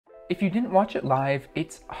If you didn't watch it live,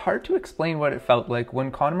 it's hard to explain what it felt like when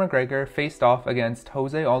Conor McGregor faced off against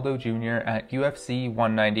Jose Aldo Jr. at UFC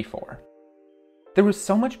 194. There was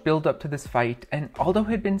so much build up to this fight, and Aldo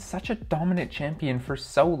had been such a dominant champion for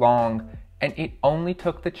so long, and it only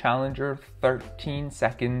took the challenger 13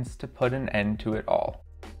 seconds to put an end to it all.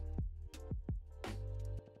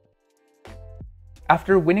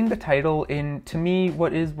 After winning the title in, to me,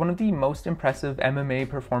 what is one of the most impressive MMA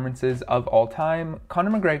performances of all time,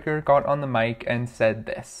 Conor McGregor got on the mic and said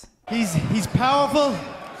this. He's powerful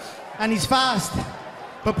and he's fast,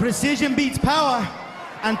 but precision beats power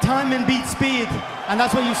and timing beats speed, and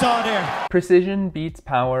that's what you saw there. Precision beats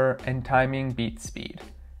power and timing beats speed.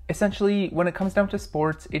 Essentially, when it comes down to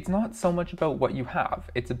sports, it's not so much about what you have,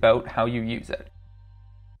 it's about how you use it.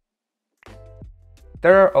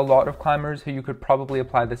 There are a lot of climbers who you could probably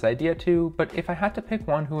apply this idea to, but if I had to pick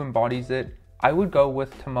one who embodies it, I would go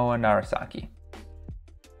with Tomoa Narasaki.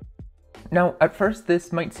 Now, at first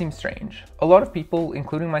this might seem strange. A lot of people,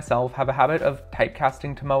 including myself, have a habit of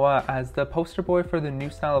typecasting Tomoa as the poster boy for the new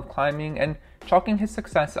style of climbing and chalking his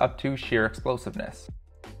success up to sheer explosiveness.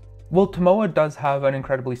 Well, Tomoa does have an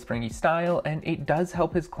incredibly springy style, and it does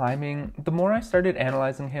help his climbing. The more I started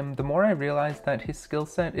analyzing him, the more I realized that his skill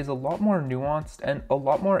set is a lot more nuanced and a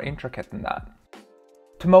lot more intricate than that.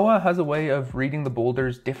 Tomoa has a way of reading the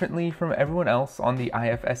boulders differently from everyone else on the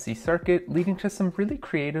IFSC circuit, leading to some really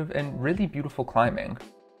creative and really beautiful climbing.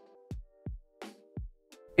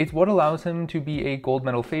 It's what allows him to be a gold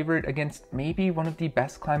medal favorite against maybe one of the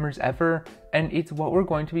best climbers ever, and it's what we're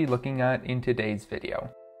going to be looking at in today's video.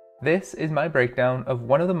 This is my breakdown of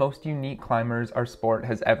one of the most unique climbers our sport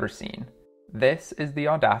has ever seen. This is the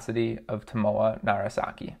audacity of Tomoa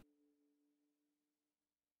Narasaki.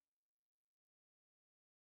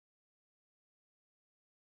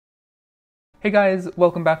 Hey guys,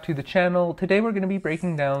 welcome back to the channel. Today we're going to be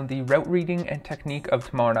breaking down the route reading and technique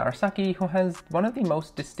of Tomoa Narasaki, who has one of the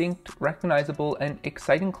most distinct, recognizable, and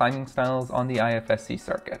exciting climbing styles on the IFSC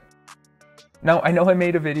circuit. Now, I know I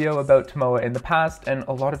made a video about Tomoa in the past, and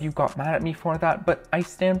a lot of you got mad at me for that, but I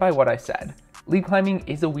stand by what I said. Lead climbing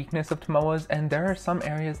is a weakness of Tomoa's, and there are some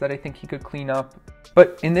areas that I think he could clean up.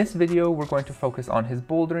 But in this video, we're going to focus on his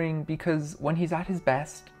bouldering, because when he's at his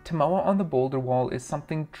best, Tomoa on the boulder wall is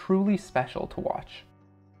something truly special to watch.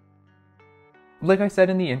 Like I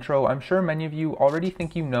said in the intro, I'm sure many of you already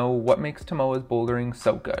think you know what makes Tomoa's bouldering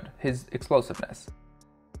so good, his explosiveness.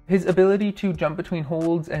 His ability to jump between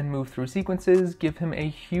holds and move through sequences give him a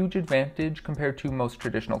huge advantage compared to most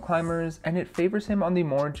traditional climbers, and it favors him on the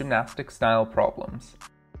more gymnastic style problems.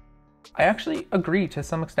 I actually agree to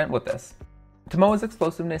some extent with this. Tomoa's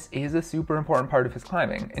explosiveness is a super important part of his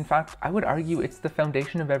climbing. In fact, I would argue it's the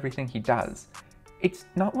foundation of everything he does. It's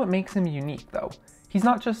not what makes him unique though. He's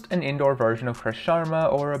not just an indoor version of Chris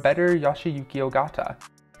Sharma or a better Yoshiyuki Ogata.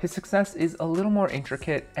 His success is a little more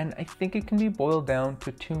intricate, and I think it can be boiled down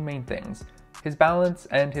to two main things: his balance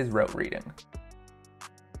and his route reading.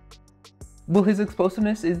 While his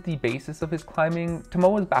explosiveness is the basis of his climbing,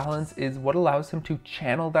 Tomoa's balance is what allows him to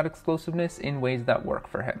channel that explosiveness in ways that work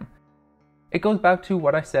for him. It goes back to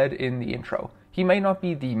what I said in the intro. He might not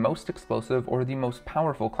be the most explosive or the most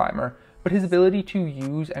powerful climber, but his ability to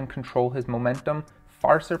use and control his momentum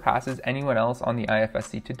far surpasses anyone else on the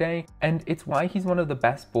IFSC today, and it's why he's one of the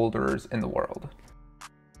best boulderers in the world.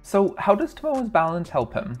 So how does Tomoa's balance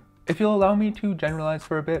help him? If you'll allow me to generalize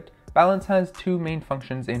for a bit, balance has two main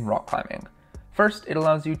functions in rock climbing. First, it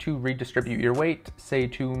allows you to redistribute your weight, say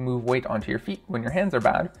to move weight onto your feet when your hands are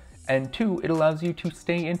bad, and two, it allows you to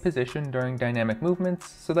stay in position during dynamic movements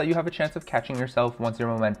so that you have a chance of catching yourself once your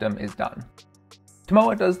momentum is done.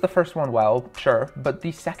 Tomoa does the first one well, sure, but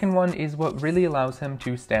the second one is what really allows him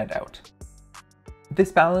to stand out.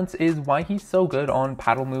 This balance is why he's so good on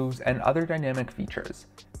paddle moves and other dynamic features.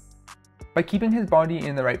 By keeping his body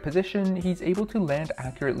in the right position, he's able to land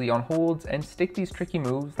accurately on holds and stick these tricky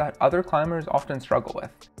moves that other climbers often struggle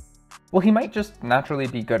with. Well, he might just naturally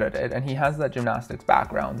be good at it, and he has that gymnastics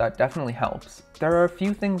background that definitely helps. There are a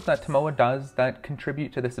few things that Tomoa does that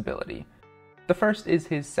contribute to this ability. The first is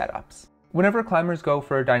his setups. Whenever climbers go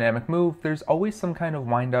for a dynamic move, there's always some kind of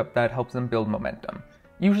wind-up that helps them build momentum.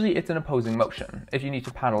 Usually it's an opposing motion. If you need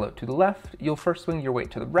to paddle out to the left, you'll first swing your weight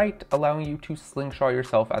to the right, allowing you to slingshot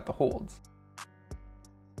yourself at the holds.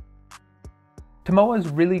 Tomoa is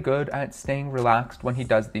really good at staying relaxed when he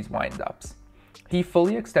does these wind-ups. He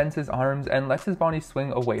fully extends his arms and lets his body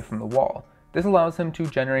swing away from the wall. This allows him to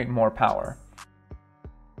generate more power.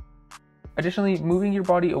 Additionally, moving your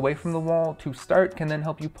body away from the wall to start can then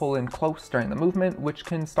help you pull in close during the movement, which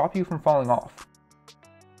can stop you from falling off.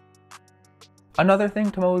 Another thing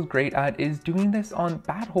Tomoa is great at is doing this on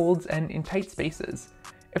bad holds and in tight spaces.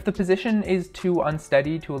 If the position is too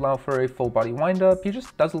unsteady to allow for a full body windup, he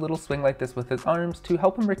just does a little swing like this with his arms to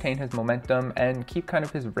help him retain his momentum and keep kind of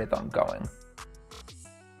his rhythm going.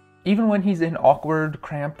 Even when he's in awkward,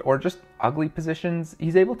 cramped, or just ugly positions,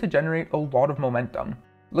 he's able to generate a lot of momentum.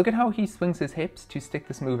 Look at how he swings his hips to stick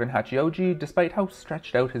this move in Hachioji despite how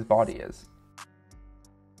stretched out his body is.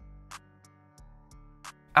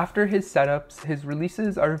 After his setups, his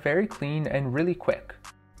releases are very clean and really quick.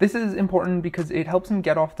 This is important because it helps him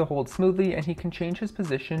get off the hold smoothly and he can change his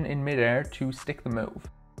position in midair to stick the move.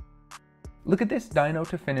 Look at this dyno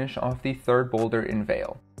to finish off the third boulder in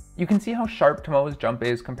Veil. You can see how sharp Tomoa's jump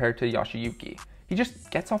is compared to Yoshiyuki. He just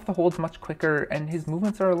gets off the holds much quicker and his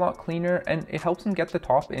movements are a lot cleaner and it helps him get the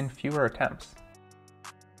top in fewer attempts.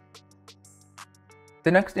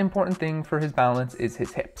 The next important thing for his balance is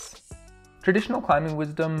his hips. Traditional climbing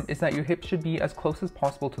wisdom is that your hips should be as close as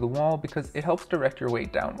possible to the wall because it helps direct your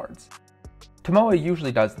weight downwards. Tomoa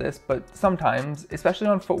usually does this, but sometimes, especially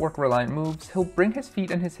on footwork reliant moves, he'll bring his feet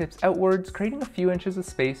and his hips outwards, creating a few inches of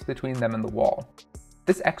space between them and the wall.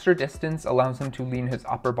 This extra distance allows him to lean his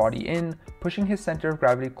upper body in, pushing his center of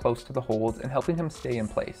gravity close to the holds and helping him stay in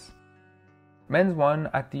place. Men's 1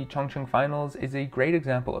 at the Chongqing Finals is a great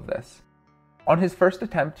example of this. On his first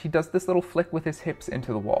attempt, he does this little flick with his hips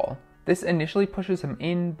into the wall. This initially pushes him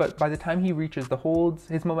in, but by the time he reaches the holds,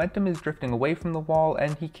 his momentum is drifting away from the wall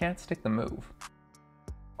and he can't stick the move.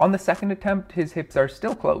 On the second attempt, his hips are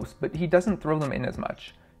still close, but he doesn't throw them in as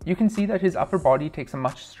much. You can see that his upper body takes a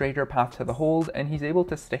much straighter path to the hold and he's able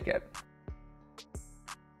to stick it.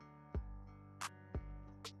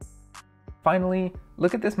 Finally,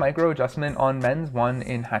 look at this micro adjustment on Men's 1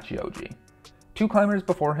 in Hachioji. Two climbers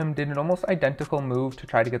before him did an almost identical move to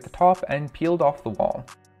try to get the top and peeled off the wall.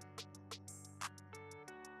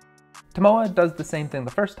 Tomoa does the same thing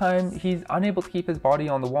the first time, he's unable to keep his body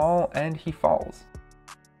on the wall and he falls.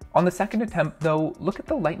 On the second attempt though, look at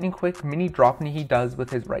the lightning quick mini drop knee he does with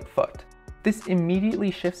his right foot. This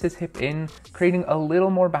immediately shifts his hip in, creating a little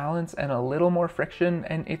more balance and a little more friction,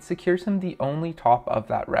 and it secures him the only top of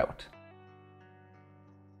that route.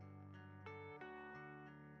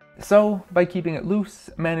 So, by keeping it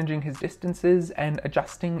loose, managing his distances, and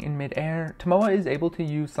adjusting in mid-air, Tomoa is able to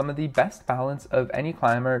use some of the best balance of any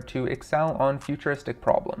climber to excel on futuristic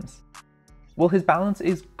problems. While his balance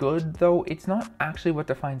is good, though, it's not actually what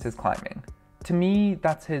defines his climbing. To me,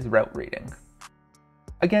 that's his route reading.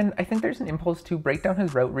 Again, I think there's an impulse to break down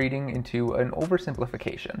his route reading into an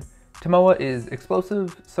oversimplification. Tomoa is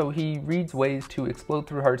explosive, so he reads ways to explode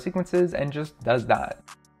through hard sequences and just does that.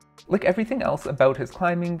 Like everything else about his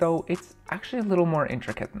climbing though, it's actually a little more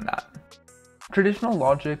intricate than that. Traditional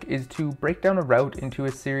logic is to break down a route into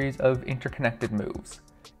a series of interconnected moves.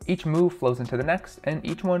 Each move flows into the next, and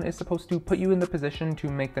each one is supposed to put you in the position to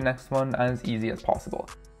make the next one as easy as possible.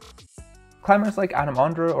 Climbers like Adam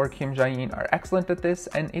Ondra or Kim Jae-in are excellent at this,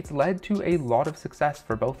 and it's led to a lot of success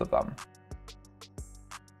for both of them.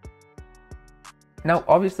 Now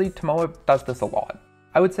obviously Tomoa does this a lot.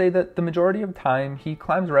 I would say that the majority of time he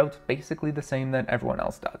climbs routes basically the same that everyone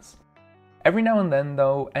else does. Every now and then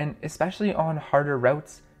though, and especially on harder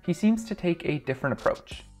routes, he seems to take a different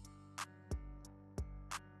approach.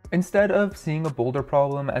 Instead of seeing a boulder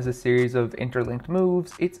problem as a series of interlinked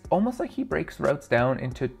moves, it's almost like he breaks routes down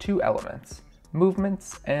into two elements: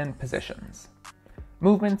 movements and positions.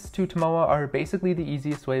 Movements to Tomoa are basically the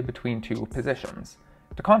easiest way between two positions.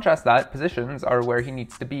 To contrast that, positions are where he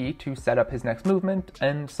needs to be to set up his next movement,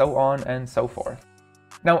 and so on and so forth.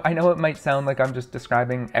 Now, I know it might sound like I'm just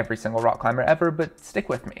describing every single rock climber ever, but stick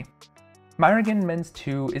with me. Myrigan Men's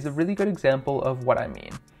 2 is a really good example of what I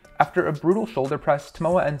mean. After a brutal shoulder press,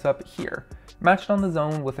 Tomoa ends up here, matched on the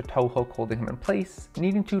zone with a toe hook holding him in place,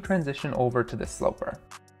 needing to transition over to this sloper.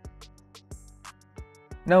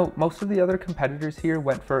 Now, most of the other competitors here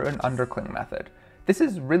went for an undercling method. This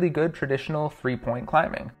is really good traditional 3-point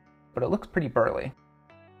climbing, but it looks pretty burly.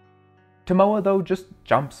 Tomoa though just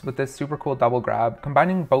jumps with this super cool double grab,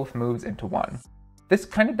 combining both moves into one. This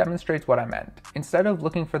kind of demonstrates what I meant. Instead of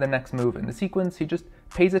looking for the next move in the sequence, he just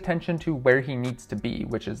pays attention to where he needs to be,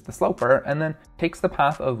 which is the sloper, and then takes the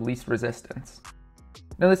path of least resistance.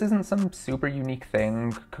 Now this isn't some super unique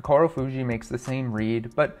thing, Kokoro Fuji makes the same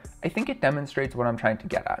read, but I think it demonstrates what I'm trying to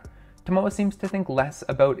get at. Tomoa seems to think less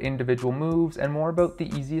about individual moves and more about the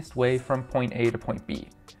easiest way from point A to point B.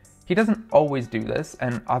 He doesn't always do this,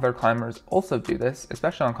 and other climbers also do this,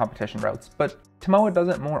 especially on competition routes, but Tomoa does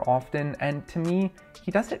it more often, and to me, he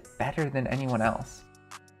does it better than anyone else.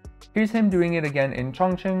 Here's him doing it again in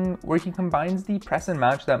Chongqing, where he combines the press and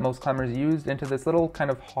match that most climbers used into this little kind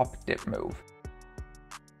of hop dip move.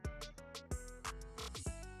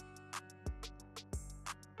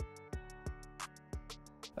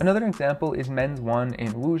 Another example is men's 1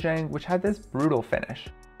 in Wuzhang, which had this brutal finish.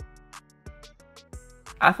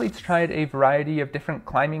 Athletes tried a variety of different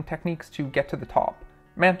climbing techniques to get to the top.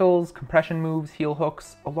 Mantles, compression moves, heel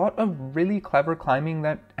hooks, a lot of really clever climbing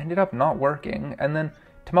that ended up not working, and then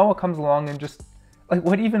Tomoa comes along and just, like,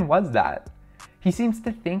 what even was that? He seems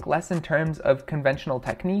to think less in terms of conventional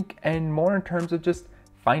technique and more in terms of just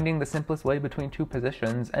finding the simplest way between two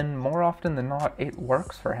positions, and more often than not, it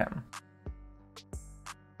works for him.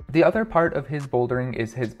 The other part of his bouldering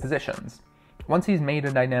is his positions. Once he's made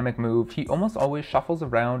a dynamic move, he almost always shuffles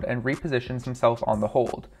around and repositions himself on the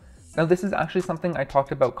hold. Now this is actually something I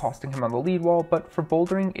talked about costing him on the lead wall, but for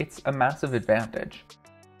bouldering it's a massive advantage.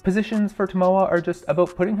 Positions for Tomoa are just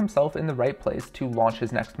about putting himself in the right place to launch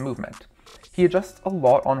his next movement. He adjusts a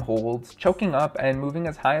lot on holds, choking up and moving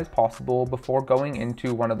as high as possible before going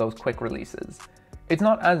into one of those quick releases. It's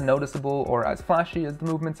not as noticeable or as flashy as the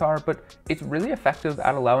movements are, but it's really effective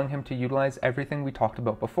at allowing him to utilize everything we talked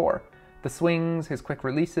about before: the swings, his quick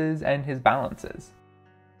releases, and his balances.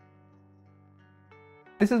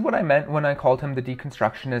 This is what I meant when I called him the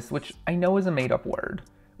Deconstructionist, which I know is a made-up word.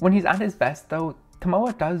 When he's at his best though,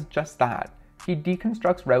 Tomoa does just that. He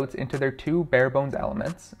deconstructs routes into their two bare-bones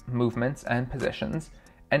elements, movements and positions,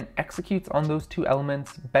 and executes on those two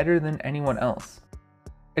elements better than anyone else.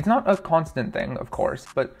 It's not a constant thing, of course,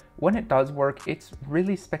 but when it does work, it's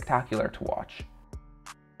really spectacular to watch.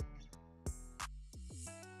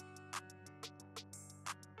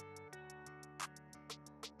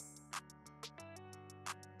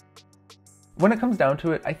 When it comes down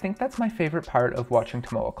to it, I think that's my favorite part of watching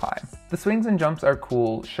Tomoa climb. The swings and jumps are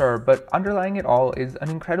cool, sure, but underlying it all is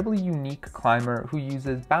an incredibly unique climber who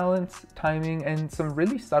uses balance, timing, and some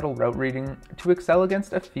really subtle route reading to excel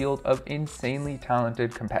against a field of insanely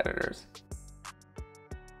talented competitors.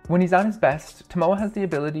 When he's at his best, Tomoa has the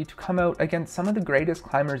ability to come out against some of the greatest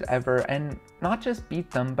climbers ever and not just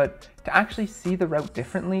beat them, but to actually see the route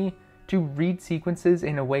differently, to read sequences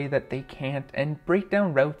in a way that they can't, and break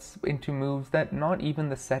down routes into moves that not even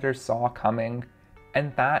the setters saw coming.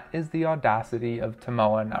 And that is the audacity of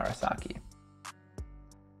Tomoa Narasaki.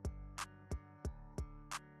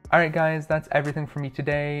 Alright guys, that's everything for me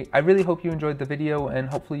today. I really hope you enjoyed the video, and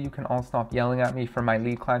hopefully you can all stop yelling at me for my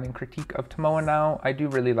lead climbing critique of Tomoa now. I do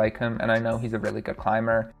really like him, and I know he's a really good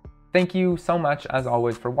climber. Thank you so much, as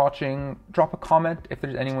always, for watching. Drop a comment if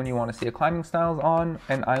there's anyone you want to see a climbing styles on,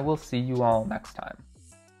 and I will see you all next time.